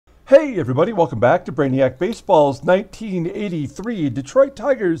Hey everybody, welcome back to Brainiac Baseball's 1983 Detroit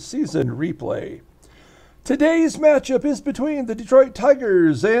Tigers season replay. Today's matchup is between the Detroit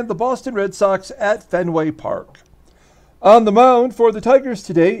Tigers and the Boston Red Sox at Fenway Park. On the mound for the Tigers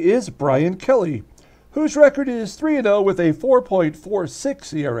today is Brian Kelly, whose record is 3-0 with a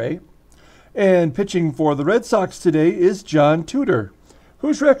 4.46 ERA. And pitching for the Red Sox today is John Tudor,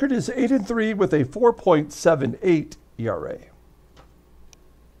 whose record is 8-3 with a 4.78 ERA.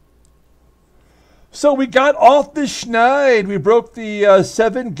 So we got off the schneid. We broke the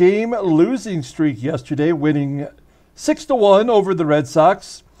 7-game losing streak yesterday, winning 6-1 over the Red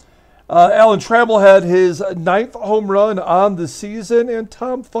Sox. Alan Trammell had his 9th home run on the season, and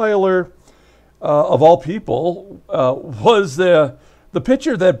Tom Filer, of all people, was the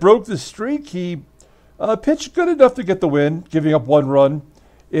pitcher that broke the streak. He pitched good enough to get the win, giving up 1 run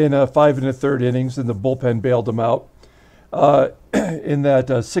in 5 1/3 innings, and the bullpen bailed him out in that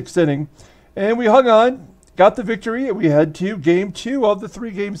 6th inning. And we hung on, got the victory, and we head to Game 2 of the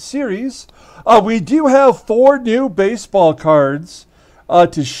 3-game series. We do have 4 new baseball cards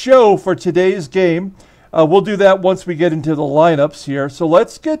to show for today's game. We'll do that once we get into the lineups here. So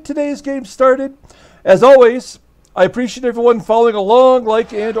let's get today's game started. As always, I appreciate everyone following along,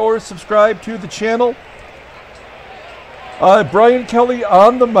 like and or subscribe to the channel. Brian Kelly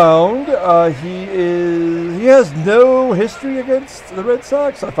on the mound. He has no history against the Red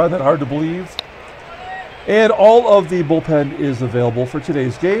Sox. I find that hard to believe. And all of the bullpen is available for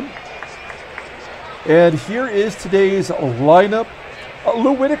today's game. And here is today's lineup.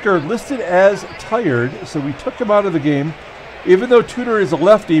 Lou Whitaker listed as tired, so we took him out of the game. Even though Tudor is a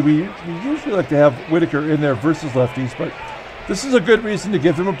lefty, we usually like to have Whitaker in there versus lefties, but this is a good reason to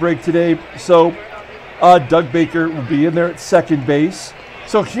give him a break today. So Doug Baker will be in there at second base.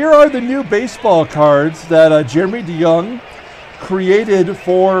 So here are the new baseball cards that Jeremy DeYoung created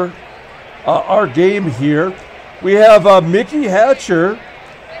for our game here. We have Mickey Hatcher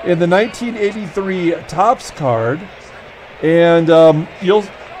in the 1983 Topps card. And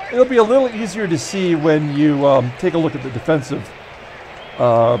it'll be a little easier to see when you take a look at the defensive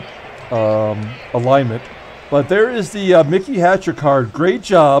alignment. But there is the Mickey Hatcher card. Great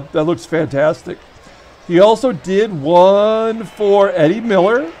job. That looks fantastic. He also did one for Eddie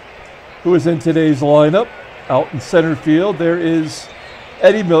Miller, who is in today's lineup, out in center field. There is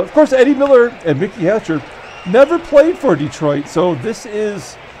Eddie Miller. Of course, Eddie Miller and Mickey Hatcher never played for Detroit, so this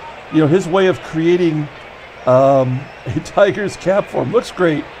is, his way of creating a Tigers cap for him. Looks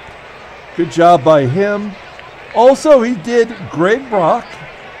great. Good job by him. Also, he did Greg Brock.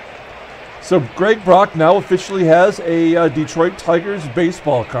 So Greg Brock now officially has a Detroit Tigers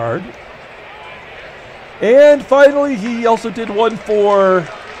baseball card. And finally, he also did one for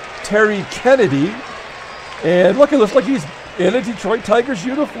Terry Kennedy. And look, it looks like he's in a Detroit Tigers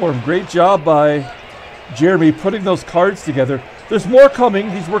uniform. Great job by Jeremy putting those cards together. There's more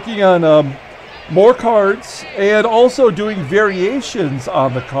coming. He's working on more cards and also doing variations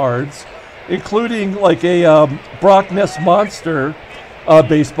on the cards, including like a Brock Ness Monster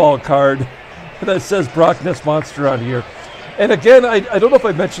baseball card that says Brock Ness Monster on here. And again, I don't know if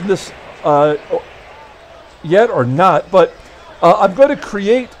I mentioned this yet or not, but we're going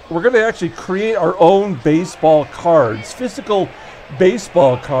to actually create our own baseball cards, physical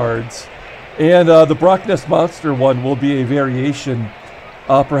baseball cards. And the Brock Ness Monster one will be a variation,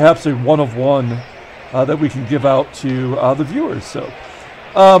 perhaps a one-of-one that we can give out to the viewers. So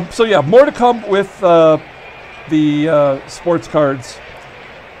yeah, more to come with the sports cards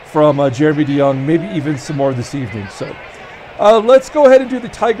from Jeremy DeYoung, maybe even some more this evening. So let's go ahead and do the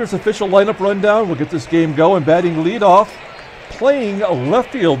Tigers official lineup rundown. We'll get this game going. Batting leadoff, playing left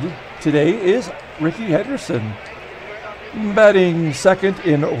field today is Rickey Henderson. Batting second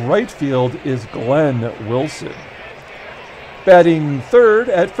in right field is Glenn Wilson. Batting third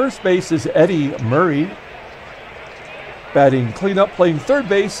at first base is Eddie Murray. Batting cleanup, playing third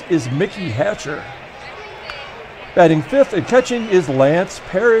base is Mickey Hatcher. Batting fifth and catching is Lance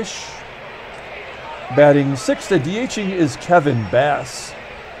Parrish. Batting sixth and DHing is Kevin Bass.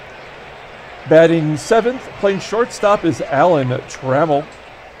 Batting seventh, playing shortstop is Alan Trammell.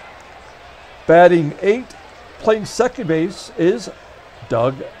 Batting eighth, playing second base is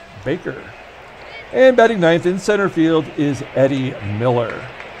Doug Baker. And batting ninth in center field is Eddie Miller.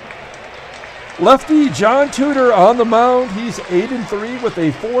 Lefty John Tudor on the mound. He's 8-3 with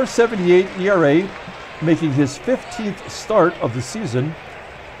a 4.78 ERA, making his 15th start of the season.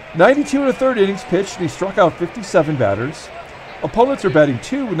 92 1/3 innings pitched, and he struck out 57 batters. Opponents are batting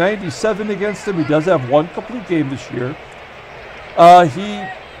 .297 against him. He does have one complete game this year. He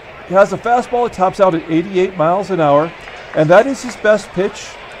has a fastball that tops out at 88 miles an hour, and that is his best pitch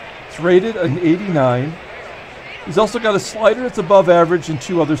rated an 89. He's also got a slider that's above average and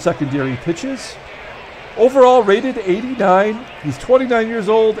 2 other secondary pitches. Overall rated 89. He's 29 years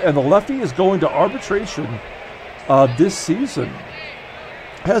old, and the lefty is going to arbitration this season.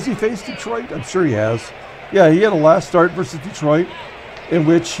 Has he faced Detroit? I'm sure he has. Yeah, he had a last start versus Detroit in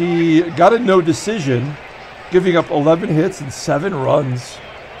which he got a no decision, giving up 11 hits and 7 runs.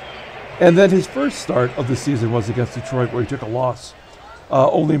 And then his first start of the season was against Detroit, where he took a loss,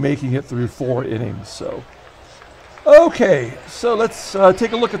 only making it through 4 innings. So, okay, so let's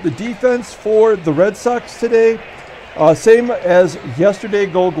take a look at the defense for the Red Sox today. Same as yesterday,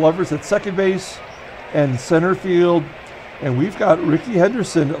 Gold Glovers at second base and center field. And we've got Rickey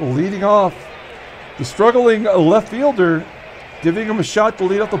Henderson leading off. The struggling left fielder, giving him a shot to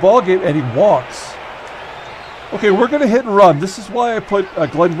lead off the ball game, and he walks. Okay, we're going to hit and run. This is why I put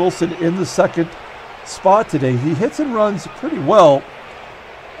Glenn Wilson in the second spot today. He hits and runs pretty well.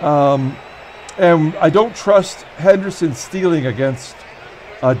 And I don't trust Henderson stealing against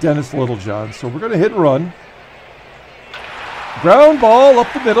Dennis Littlejohn. So we're going to hit and run. Ground ball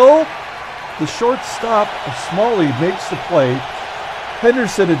up the middle. The shortstop, Smalley, makes the play.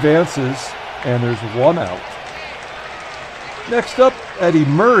 Henderson advances, and there's 1 out. Next up, Eddie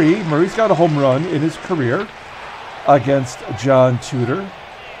Murray. Murray's got a home run in his career against John Tudor.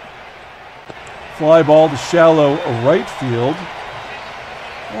 Fly ball to shallow right field.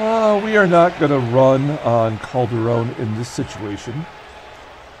 We are not going to run on Calderon in this situation.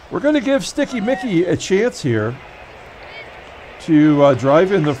 We're going to give Sticky Mickey a chance here to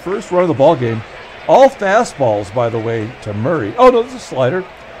drive in the first run of the ball game. All fastballs, by the way, to Murray. Oh, no, this is a slider.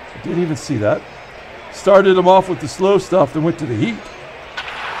 I didn't even see that. Started him off with the slow stuff, then went to the heat.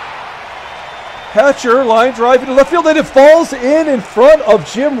 Hatcher, line drive into left field, and it falls in front of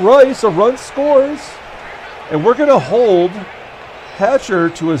Jim Rice. A run scores. And we're going to hold Hatcher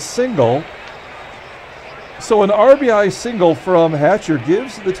to a single. So an RBI single from Hatcher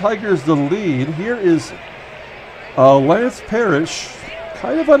gives the Tigers the lead. Here is Lance Parrish,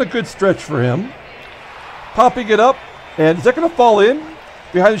 kind of on a good stretch for him. Popping it up, and is that going to fall in?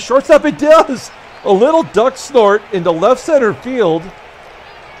 Behind the shortstop, it does! A little duck snort into left center field.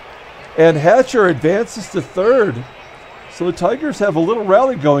 And Hatcher advances to third. So the Tigers have a little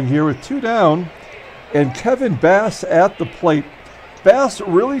rally going here with 2 down. And Kevin Bass at the plate. Bass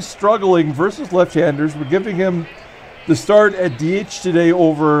really struggling versus left-handers. We're giving him the start at DH today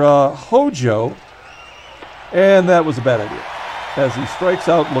over Hojo. And that was a bad idea, as he strikes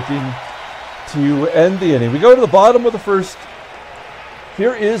out looking to end the inning. We go to the bottom of the first.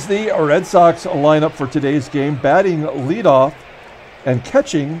 Here is the Red Sox lineup for today's game. Batting leadoff and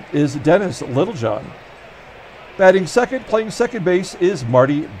catching is Dennis Littlejohn. Batting second, playing second base, is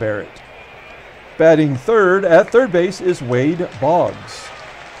Marty Barrett. Batting third at third base is Wade Boggs.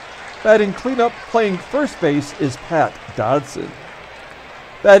 Batting cleanup, playing first base, is Pat Dodson.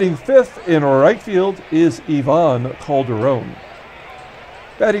 Batting fifth in right field is Ivan Calderon.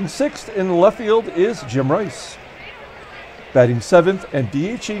 Batting sixth in left field is Jim Rice. Batting seventh and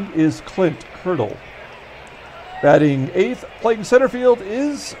DHing is Clint Hurdle. Batting eighth, playing center field,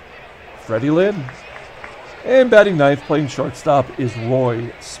 is Freddie Lynn. And batting ninth, playing shortstop, is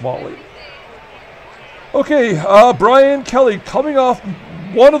Roy Smalley. Okay, Brian Kelly coming off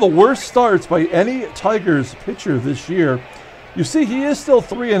one of the worst starts by any Tigers pitcher this year. You see, he is still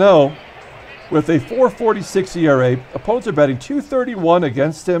 3-0 with a 4.46 ERA. Opponents are batting .231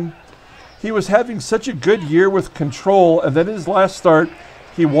 against him. He was having such a good year with control, and then his last start,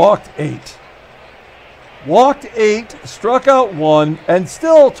 he walked 8. Walked 8, struck out 1, and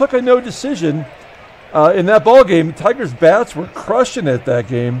still took a no decision in that ball game. Tigers bats were crushing it that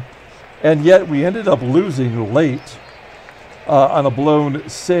game, and yet we ended up losing late on a blown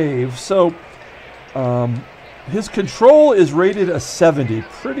save. So his control is rated a 70,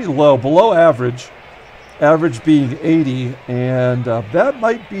 pretty low, below average, average being 80, and that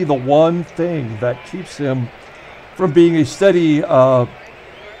might be the one thing that keeps him from being a steady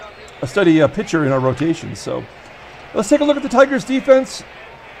pitcher in our rotation. So let's take a look at the Tigers defense.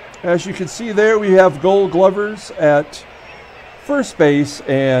 As you can see there, we have Gold Glovers at first base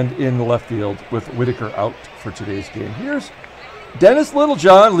and in the left field with Whitaker out for today's game. Here's Dennis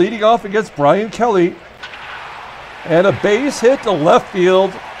Littlejohn leading off against Brian Kelly. And a base hit to left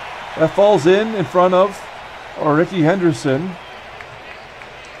field that falls in front of Rickey Henderson.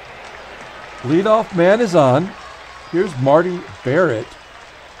 Leadoff man is on. Here's Marty Barrett.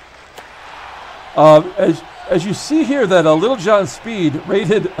 As you see here, that Littlejohn's speed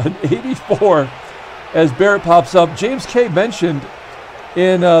rated an 84 as Barrett pops up. James K mentioned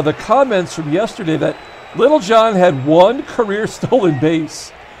in the comments from yesterday that Littlejohn had 1 career stolen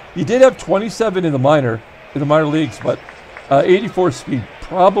base You did have 27 in the minor leagues, but 84 speed,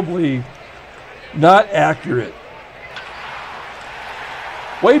 probably not accurate.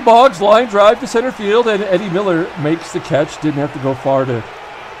 Wade Boggs, line drive to center field, and Eddie Miller makes the catch. Didn't have to go far to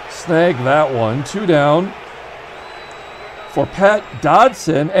snag that one. 2 down for Pat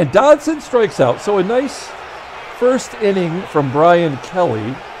Dodson, and Dodson strikes out. So a nice first inning from Brian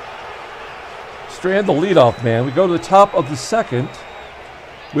Kelly. Strand, the leadoff man. We go to the top of the second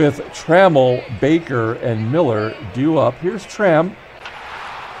with Trammell, Baker, and Miller due up. Here's Tram.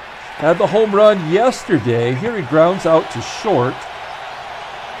 Had the home run yesterday. Here he grounds out to short.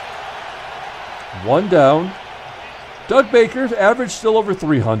 1 down. Doug Baker's average still over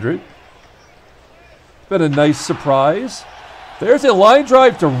 300. Been a nice surprise. There's a line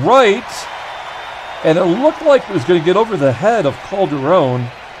drive to right, and it looked like it was going to get over the head of Calderon.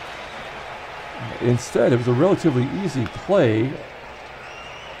 Instead, it was a relatively easy play.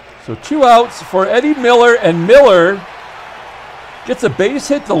 So 2 outs for Eddie Miller, and Miller gets a base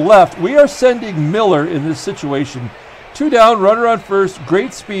hit to left. We are sending Miller in this situation. 2 down, runner on first,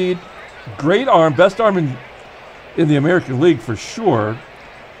 great speed, great arm, best arm in the American League for sure.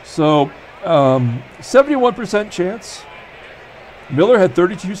 So 71% chance. Miller had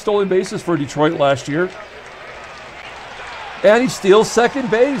 32 stolen bases for Detroit last year. And he steals second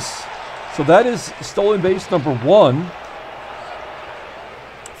base. So that is stolen base number 1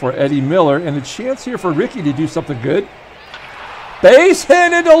 for Eddie Miller. And a chance here for Rickey to do something good. Base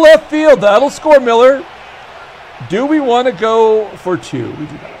hit into left field. That'll score Miller. Do we want to go for 2? We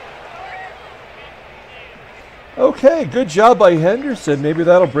do not. Okay, good job by Henderson. Maybe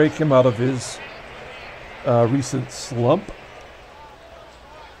that'll break him out of his recent slump.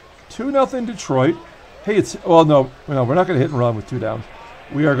 2-0 Detroit. Hey, no, we're not going to hit and run with 2 down.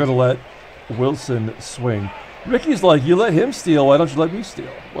 We are going to let Wilson swing. Rickey's like, you let him steal, why don't you let me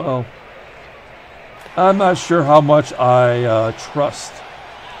steal? Well, I'm not sure how much I trust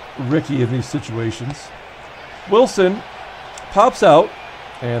Rickey in these situations. Wilson pops out,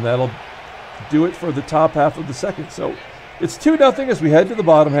 and that'll do it for the top half of the second. So it's 2-0 as we head to the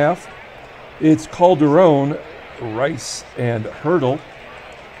bottom half. It's Calderon, Rice, and Hurdle.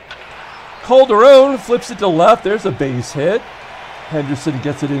 Calderon flips it to left. There's a base hit. Henderson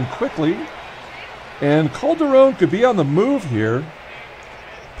gets it in quickly. And Calderon could be on the move here.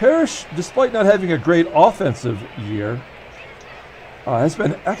 Parrish, despite not having a great offensive year, has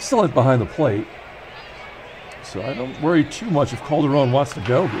been excellent behind the plate. So I don't worry too much if Calderon wants to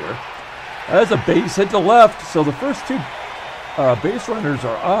go here. That's a base hit to left, so the first 2 base runners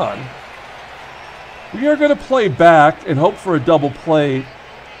are on. We are going to play back and hope for a double play.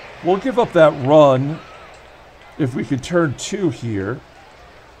 We'll give up that run if we can turn 2 here.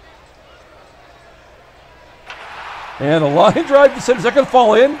 And a line drive to center. Is that going to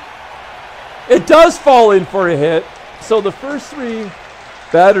fall in? It does fall in for a hit. So the first 3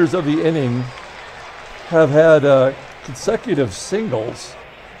 batters of the inning have had consecutive singles.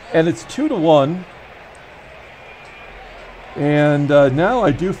 And it's 2-1. And now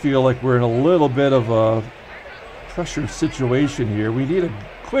I do feel like we're in a little bit of a pressure situation here. We need a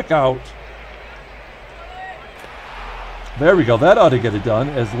quick out. There we go. That ought to get it done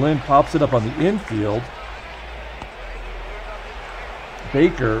as Lynn pops it up on the infield.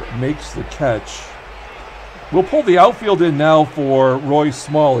 Baker makes the catch. We'll pull the outfield in now for Roy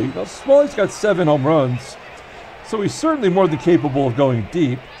Smalley. Now, Smalley's got 7 home runs, so he's certainly more than capable of going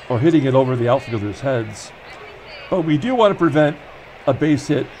deep or hitting it over the outfielders' heads. But we do want to prevent a base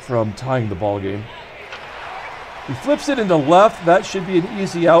hit from tying the ball game. He flips it into left. That should be an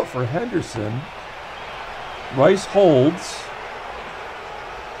easy out for Henderson. Rice holds.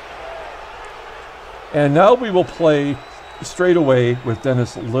 And now we will play straight away with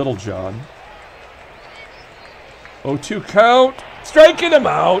Dennis Littlejohn. 0-2 count. Striking him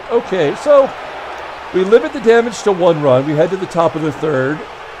out. Okay, so we limit the damage to 1 run. We head to the top of the third.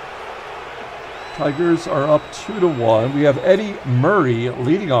 Tigers are up 2-1. We have Eddie Murray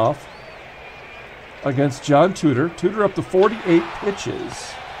leading off against John Tudor. Tudor up to 48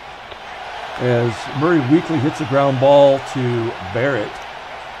 pitches as Murray weakly hits a ground ball to Barrett.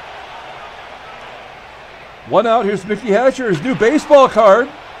 1 out. Here's Mickey Hatcher, his new baseball card,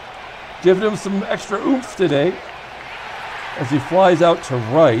 giving him some extra oomph today as he flies out to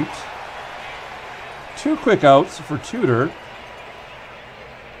right. 2 quick outs for Tudor.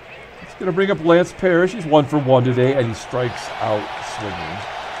 It's going to bring up Lance Parrish. He's 1 for 1 today, and he strikes out swinging.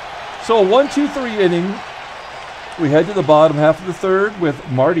 So a 1-2-3 inning. We head to the bottom half of the third with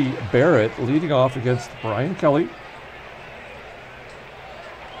Marty Barrett leading off against Brian Kelly.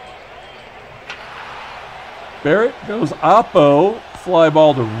 Barrett goes oppo Fly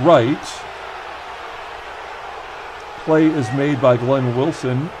ball to right. Play is made by Glenn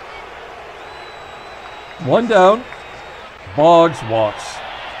Wilson. 1 down. Boggs walks.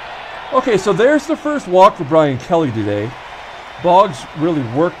 Okay, so there's the first walk for Brian Kelly today. Boggs really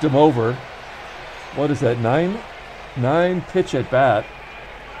worked him over. What is that, 9 pitch at bat.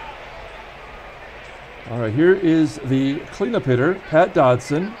 All right, here is the cleanup hitter, Pat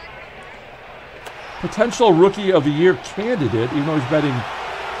Dodson. Potential Rookie of the Year candidate, even though he's batting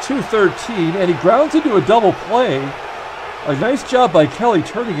 .213, and he grounds into a double play. A nice job by Kelly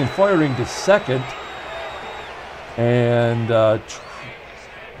turning and firing to second. And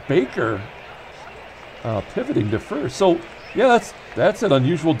Baker pivoting to first. So, yeah, that's an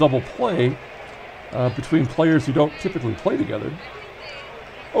unusual double play between players who don't typically play together.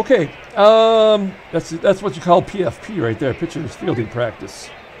 Okay, that's what you call PFP right there, pitcher's fielding practice.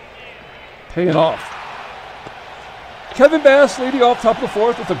 Paying off. Kevin Bass leading off top of the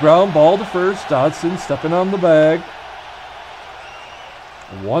fourth with a ground ball to first. Dodson stepping on the bag.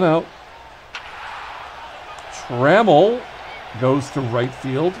 1 out. Trammell goes to right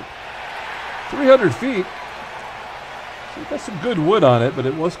field. 300 feet. So got some good wood on it, but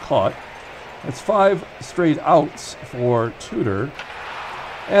it was caught. That's 5 straight outs for Tudor.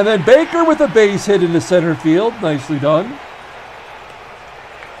 And then Baker with a base hit into center field. Nicely done.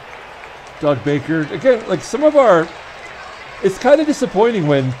 Doug Baker. Again, like some of our... It's kind of disappointing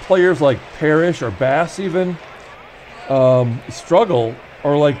when players like Parrish or Bass even struggle,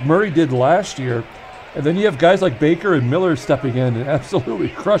 or like Murray did last year. And then you have guys like Baker and Miller stepping in and absolutely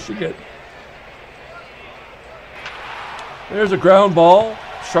crushing it. There's a ground ball,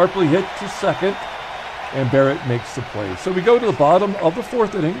 sharply hit to second, and Barrett makes the play. So we go to the bottom of the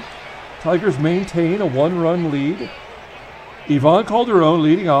fourth inning. Tigers maintain a 1-run lead. Ivan Calderon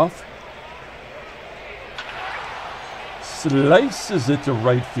leading off. Slices it to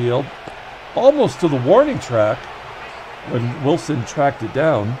right field, almost to the warning track when Wilson tracked it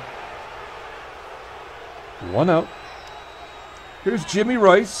down. 1 out. Here's Jimmy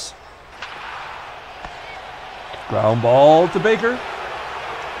Rice. Ground ball to Baker.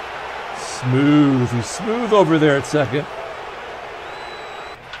 Smooth. He's smooth over there at second.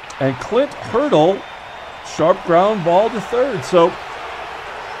 And Clint Hurdle, sharp ground ball to third. So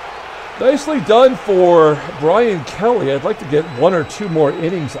nicely done for Brian Kelly. I'd like to get 1 or 2 more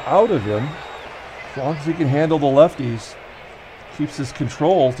innings out of him. As long as he can handle the lefties. Keeps his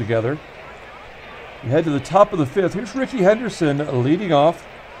control together. We head to the top of the fifth. Here's Rickey Henderson leading off.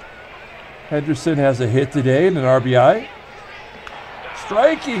 Henderson has a hit today and an RBI.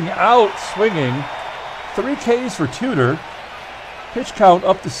 Striking out, swinging. 3 Ks for Tudor. Pitch count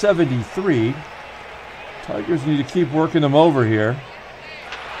up to 73. Tigers need to keep working him over here.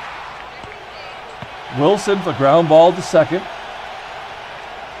 Wilson for ground ball to second.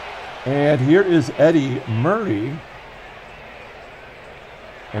 And here is Eddie Murray.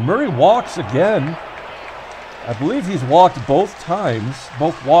 And Murray walks again. I believe he's walked both times,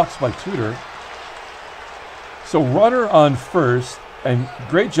 both walks by Tudor. So runner on first, and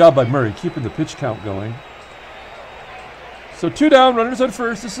great job by Murray keeping the pitch count going. So 2 down, runners on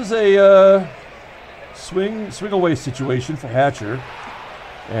first. This is a swing away situation for Hatcher.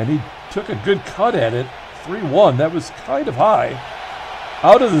 And he took a good cut at it, 3-1. That was kind of high.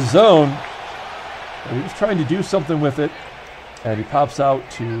 Out of the zone. And he was trying to do something with it, and he pops out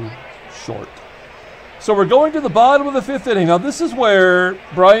to short. So we're going to the bottom of the fifth inning. Now this is where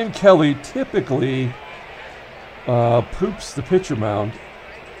Brian Kelly typically poops the pitcher mound.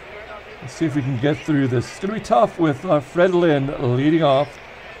 Let's see if we can get through this. It's going to be tough with Fred Lynn leading off.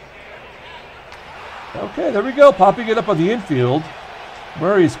 Okay, there we go. Popping it up on the infield.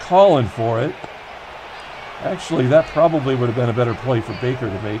 Murray's calling for it. Actually, that probably would have been a better play for Baker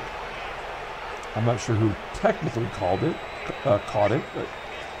to make. I'm not sure who technically caught it, but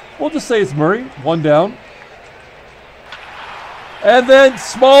we'll just say it's Murray. 1 down. And then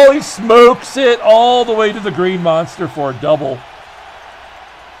Smalley smokes it all the way to the Green Monster for a double.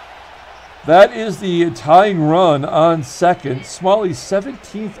 That is the tying run on second. Smalley's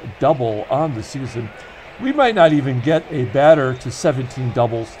 17th double on the season. We might not even get a batter to 17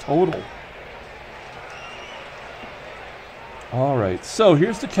 doubles total. All right, so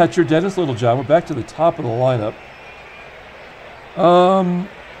here's the catcher, Dennis Littlejohn. We're back to the top of the lineup.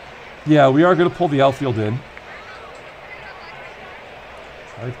 Yeah, we are going to pull the outfield in.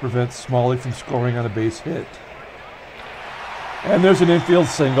 Try to prevent Smalley from scoring on a base hit. And there's an infield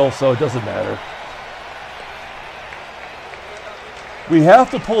single, so it doesn't matter. We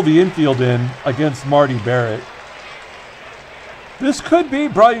have to pull the infield in against Marty Barrett. This could be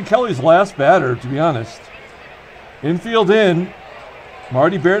Brian Kelly's last batter, to be honest. Infield in.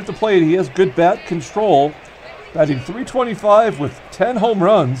 Marty Barrett at the plate. He has good bat control. Batting .325 with 10 home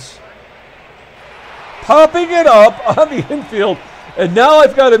runs. Popping it up on the infield. And now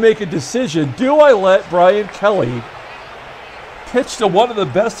I've got to make a decision. Do I let Brian Kelly pitch to one of the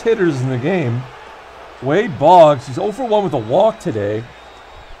best hitters in the game, Wade Boggs? He's 0 for 1 with a walk today.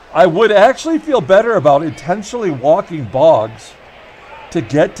 I would actually feel better about intentionally walking Boggs to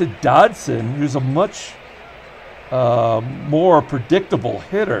get to Dodson, who's a much more predictable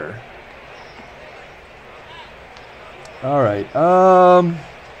hitter. All right.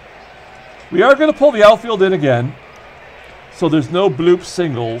 We are going to pull the outfield in again, so there's no bloop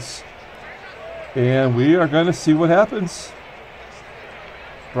singles. And we are going to see what happens.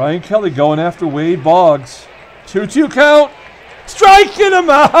 Brian Kelly going after Wade Boggs. 2-2 count. Striking him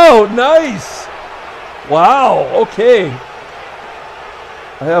out. Nice. Wow. Okay.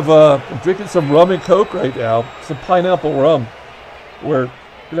 I'm drinking some rum and Coke right now. Some pineapple rum. We're going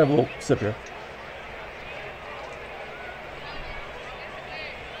to have a little sip here.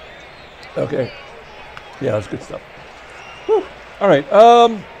 Okay. Yeah, that's good stuff. Whew. All right.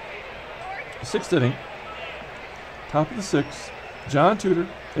 6th inning. Top of the 6th. John Tudor,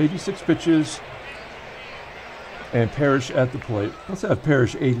 86 pitches. And Parrish at the plate. Let's have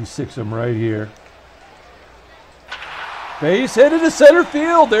Parrish 86 him right here. Base hit into center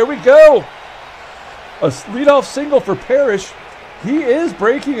field. There we go. A leadoff single for Parrish. He is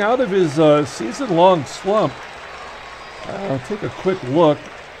breaking out of his season-long slump. I'll take a quick look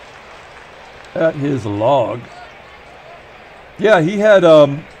at his log. Yeah, he had,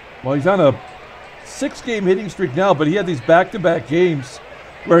 well, he's on a 6-game hitting streak now, but he had these back-to-back games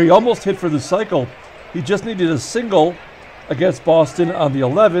where he almost hit for the cycle. He just needed a single against Boston on the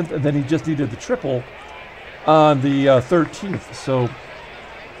 11th, and then he just needed the triple on the 13th. So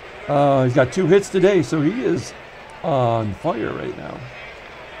he's got 2 hits today, so he is on fire right now.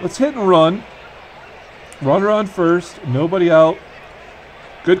 Let's hit and run. Runner on first, nobody out.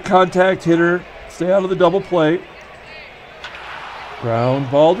 Good contact hitter. Stay out of the double play. Ground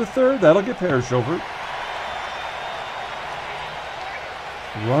ball to third. That'll get Parrish over.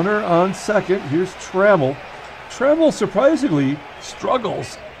 Runner on second. Here's Trammell. Trammell surprisingly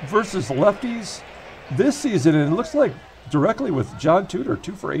struggles versus lefties this season, and it looks like directly with John Tudor,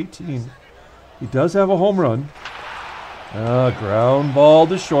 2 for 18. He does have a home run. Ground ball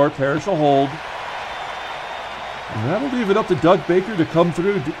to short. Parrish will hold. And that'll leave it up to Doug Baker to come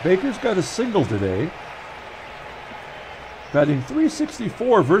through. Baker's got a single today. Batting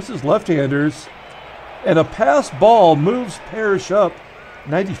 .364 versus left-handers. And a pass ball moves Parrish up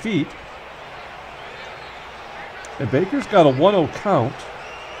 90 feet. And Baker's got a 1-0 count.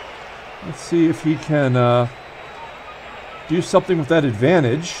 Let's see if he can do something with that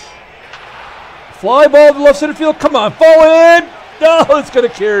advantage. Fly ball to left center field. Come on, fall in! No, it's going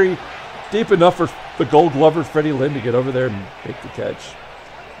to carry deep enough for the Gold Glover Freddie Lynn to get over there and make the catch.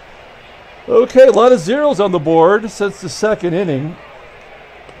 Okay, a lot of zeros on the board since the 2nd inning.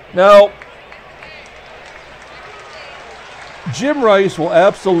 Now, Jim Rice will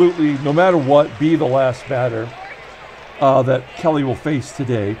absolutely, no matter what, be the last batter that Kelly will face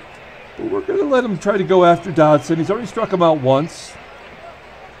today. But we're going to let him try to go after Dodson. He's already struck him out once.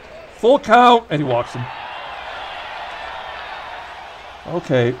 Full count, and he walks him.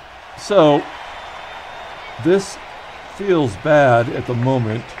 Okay, so this feels bad at the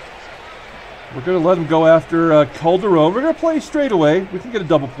moment. We're going to let him go after Calderon. We're going to play straight away. We can get a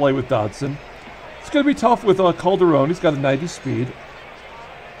double play with Dodson. It's going to be tough with Calderon. He's got a 90 speed.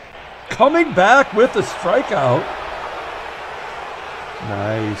 Coming back with a strikeout.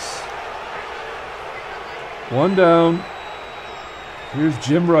 Nice. 1 down. Here's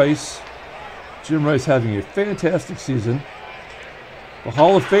Jim Rice. Jim Rice having a fantastic season. The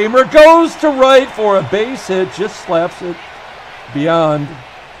Hall of Famer goes to right for a base hit. Just slaps it beyond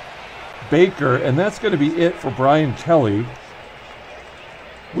Baker. And that's going to be it for Brian Kelly.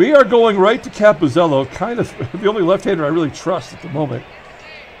 We are going right to Capuzzello, kind of the only left-hander I really trust at the moment.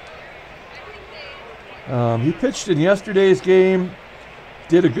 He pitched in yesterday's game,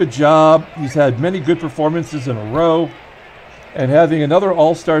 did a good job. He's had many good performances in a row, and having another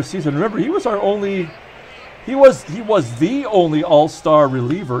All-Star season. Remember, he was the only All-Star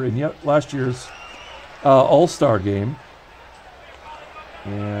reliever in last year's All-Star game,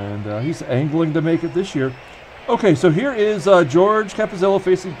 and he's angling to make it this year. Okay, so here is George Capuzzello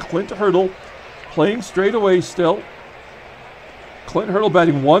facing Clint Hurdle, playing straight away still. Clint Hurdle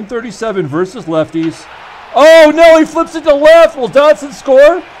batting .137 versus lefties. Oh no, he flips it to left. Will Dodson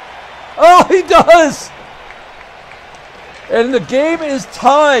score? Oh, he does! And the game is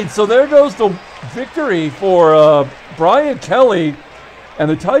tied, so there goes the victory for Brian Kelly. And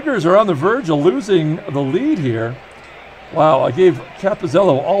the Tigers are on the verge of losing the lead here. Wow, I gave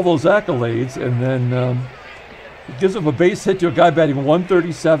Capizzello all those accolades, and then he gives up a base hit to a guy batting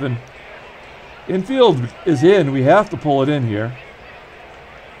 137. Infield is in. We have to pull it in here.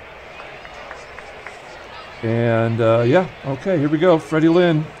 And, yeah, okay, here we go. Freddie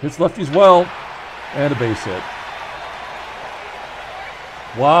Lynn hits lefties well, and a base hit.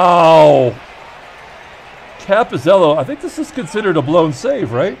 Wow. Capizzello, I think this is considered a blown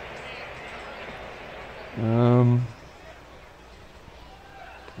save, right?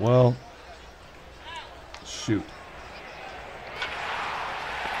 Well, shoot.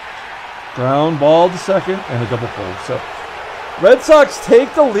 Ground ball to second and a double play. So Red Sox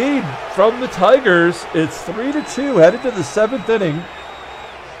take the lead from the Tigers. It's 3-2 headed to the 7th inning.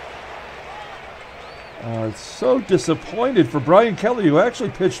 It's so disappointed for Brian Kelly, who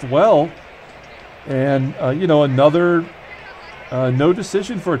actually pitched well. And, you know, another no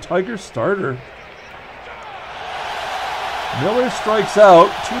decision for a Tigers starter. Miller strikes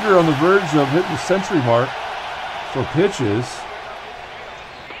out. Tudor on the verge of hitting the century mark for pitches.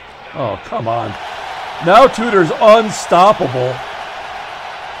 Oh, come on. Now Tudor's unstoppable.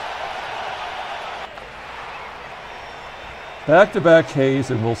 Back-to-back Hayes,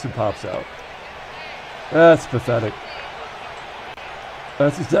 and Wilson pops out. That's pathetic.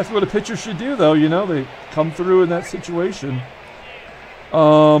 That's exactly what a pitcher should do, though. You know, they come through in that situation.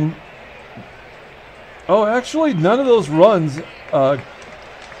 Oh, actually, none of those runs are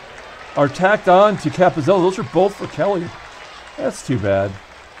tacked on to Capizzello. Those are both for Kelly. That's too bad.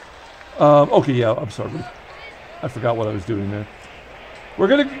 Okay, yeah, I'm sorry. I forgot what I was doing there. We're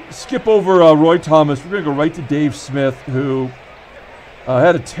going to skip over Roy Thomas. We're going to go right to Dave Smith, who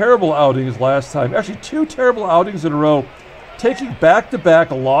had a terrible outing his last time. Actually, 2 terrible outings in a row, taking back-to-back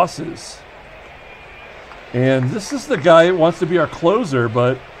losses. And this is the guy who wants to be our closer,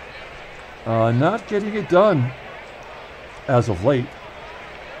 but not getting it done as of late.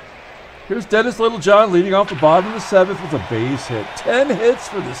 Here's Dennis Littlejohn leading off the bottom of the 7th with a base hit. 10 hits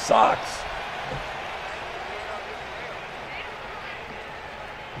for the Sox.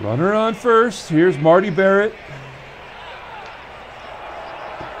 Runner on first. Here's Marty Barrett.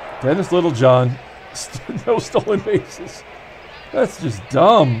 Dennis Littlejohn. No stolen bases. That's just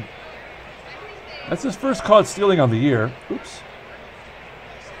dumb. That's his first caught stealing on the year. Oops.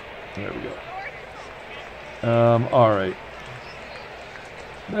 There we go. All right.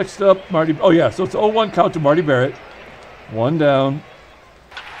 Next up, Marty. Oh, yeah, so it's 0-1 count to Marty Barrett. 1 down.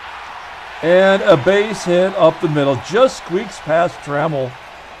 And a base hit up the middle. Just squeaks past Trammell.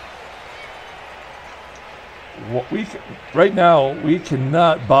 Right now, we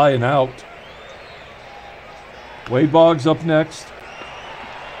cannot buy an out. Wade Boggs up next.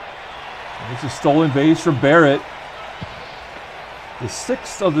 It's a stolen base from Barrett. The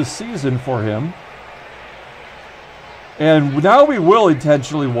 6th of the season for him. And now we will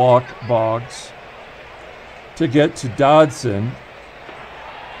intentionally walk Boggs to get to Dodson.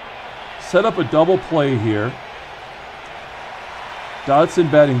 Set up a double play here.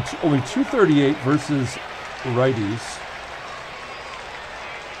 Dodson batting only .238 versus righties.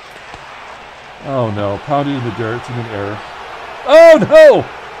 Oh no, pounded in the dirt. It's an error. Oh no!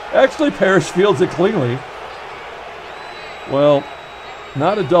 Actually, Parrish fields it cleanly. Well,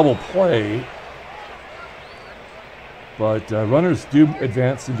 not a double play, but runners do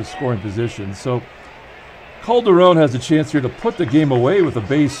advance into scoring position. So Calderon has a chance here to put the game away with a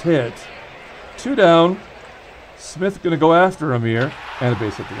base hit. 2 down. Smith going to go after him here, and a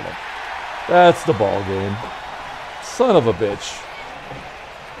base hit to go. That's the ball game. Son of a bitch.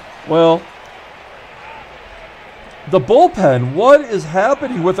 Well, the bullpen. What is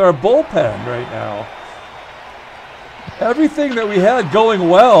happening with our bullpen right now? Everything that we had going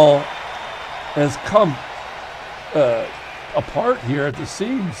well has come apart here at the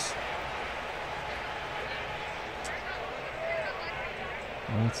seams.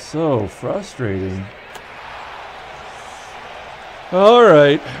 It's so frustrating. All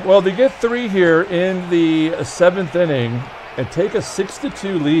right. Well, they get 3 here in the 7th inning and take a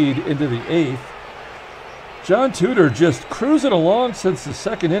 6-2 lead into the 8th. John Tudor just cruising along since the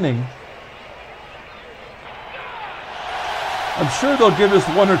 2nd inning. I'm sure they'll give us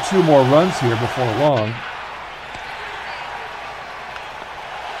 1 or 2 more runs here before long.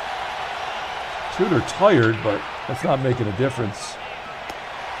 Tudor tired, but that's not making a difference.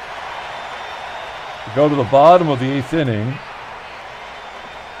 We go to the bottom of the 8th inning.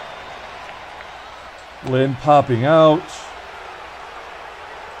 Lynn popping out.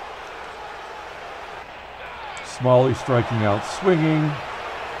 Smalley striking out, swinging.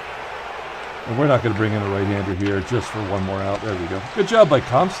 And we're not going to bring in a right-hander here just for one more out. There we go. Good job by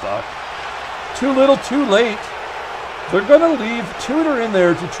Comstock. Too little, too late. They're going to leave Tudor in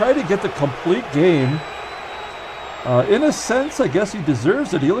there to try to get the complete game. In a sense, I guess he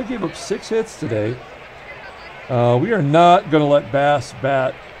deserves it. He only gave up 6 hits today. We are not going to let Bass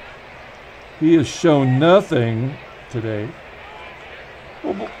bat. He has shown nothing today.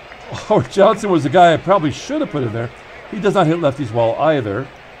 Well, Howard Johnson was the guy I probably should have put in there. He does not hit lefties well either.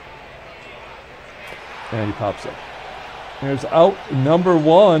 And he pops up. There's out number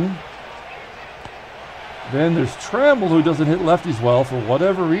 1. Then there's Trammell, who doesn't hit lefties well for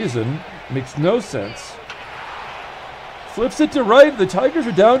whatever reason. Makes no sense. Flips it to right. The Tigers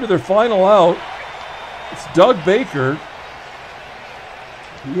are down to their final out. It's Doug Baker.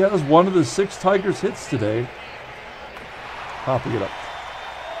 He has one of the 6 Tigers hits today. Popping it up.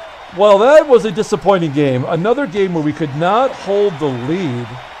 Well, that was a disappointing game. Another game where we could not hold the lead.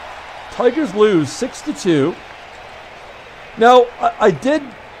 Tigers lose 6-2. Now, I did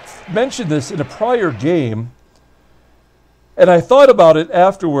mention this in a prior game, and I thought about it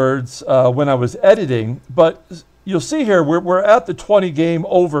afterwards when I was editing, but you'll see here we're at the 20 game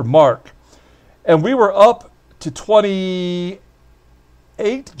over mark, and we were up to 28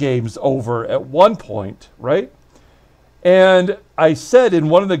 games over at one point, right? And I said in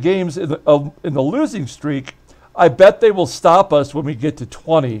one of the games in the losing streak, I bet they will stop us when we get to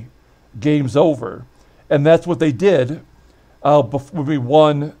 20 games over. And that's what they did when we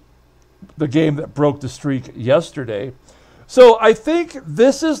won the game that broke the streak yesterday. So I think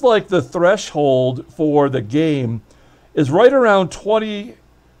this is like the threshold for the game is right around 20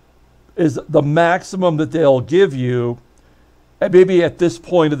 is the maximum that they'll give you, and maybe at this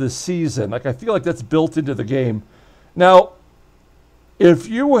point of the season. Like, I feel like that's built into the game. Now, if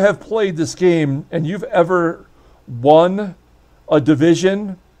you have played this game and you've ever won a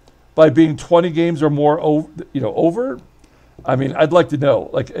division by being 20 games or more over, I mean, I'd like to know.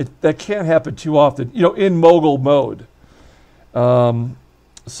 Like, that can't happen too often, in Mogul mode.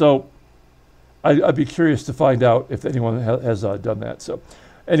 So I'd be curious to find out if anyone has done that. So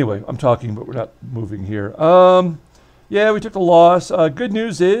anyway, I'm talking, but we're not moving here. Yeah, we took a loss. Good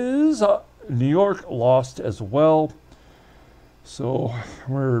news is New York lost as well. So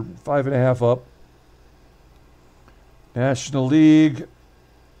we're 5.5 up. National League.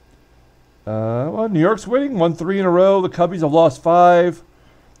 Well, New York's winning, won 3 in a row. The Cubbies have lost 5.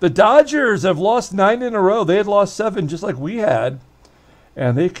 The Dodgers have lost 9 in a row. They had lost 7 just like we had.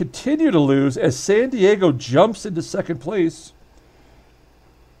 And they continue to lose as San Diego jumps into second place.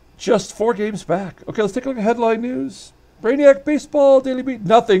 Just 4 games back. Okay, let's take a look at headline news. Brainiac Baseball, Daily Beat,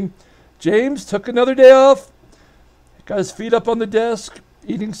 nothing. James took another day off. Got his feet up on the desk,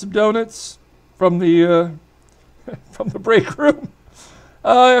 eating some donuts from the from the break room.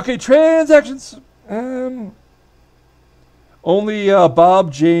 Okay, transactions. Only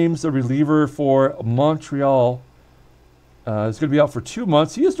Bob James, the reliever for Montreal, is going to be out for 2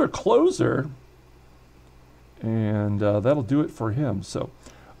 months. He is their closer, and that'll do it for him. So,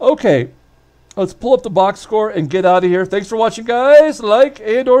 okay, let's pull up the box score and get out of here. Thanks for watching, guys. Like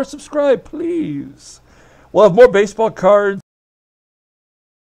and or subscribe, please. We'll have more baseball cards.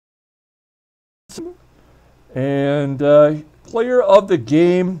 And player of the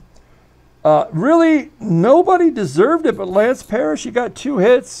game. Really, nobody deserved it but Lance Parrish. He got 2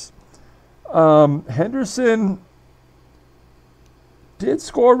 hits. Henderson did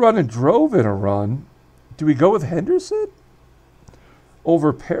score a run and drove in a run. Do we go with Henderson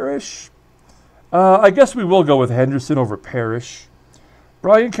over Parrish? I guess we will go with Henderson over Parrish.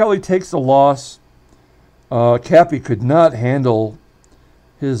 Brian Kelly takes the loss. Cappy could not handle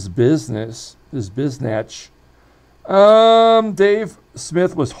his business, his biznatch. Dave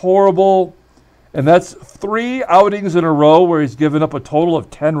Smith was horrible, and that's 3 outings in a row where he's given up a total of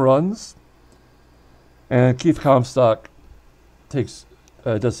 10 runs. And Keith Comstock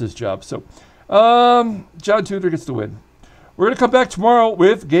does his job. So, John Tudor gets the win. We're going to come back tomorrow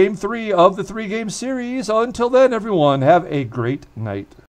with Game 3 of the 3-game series. Until then, everyone, have a great night.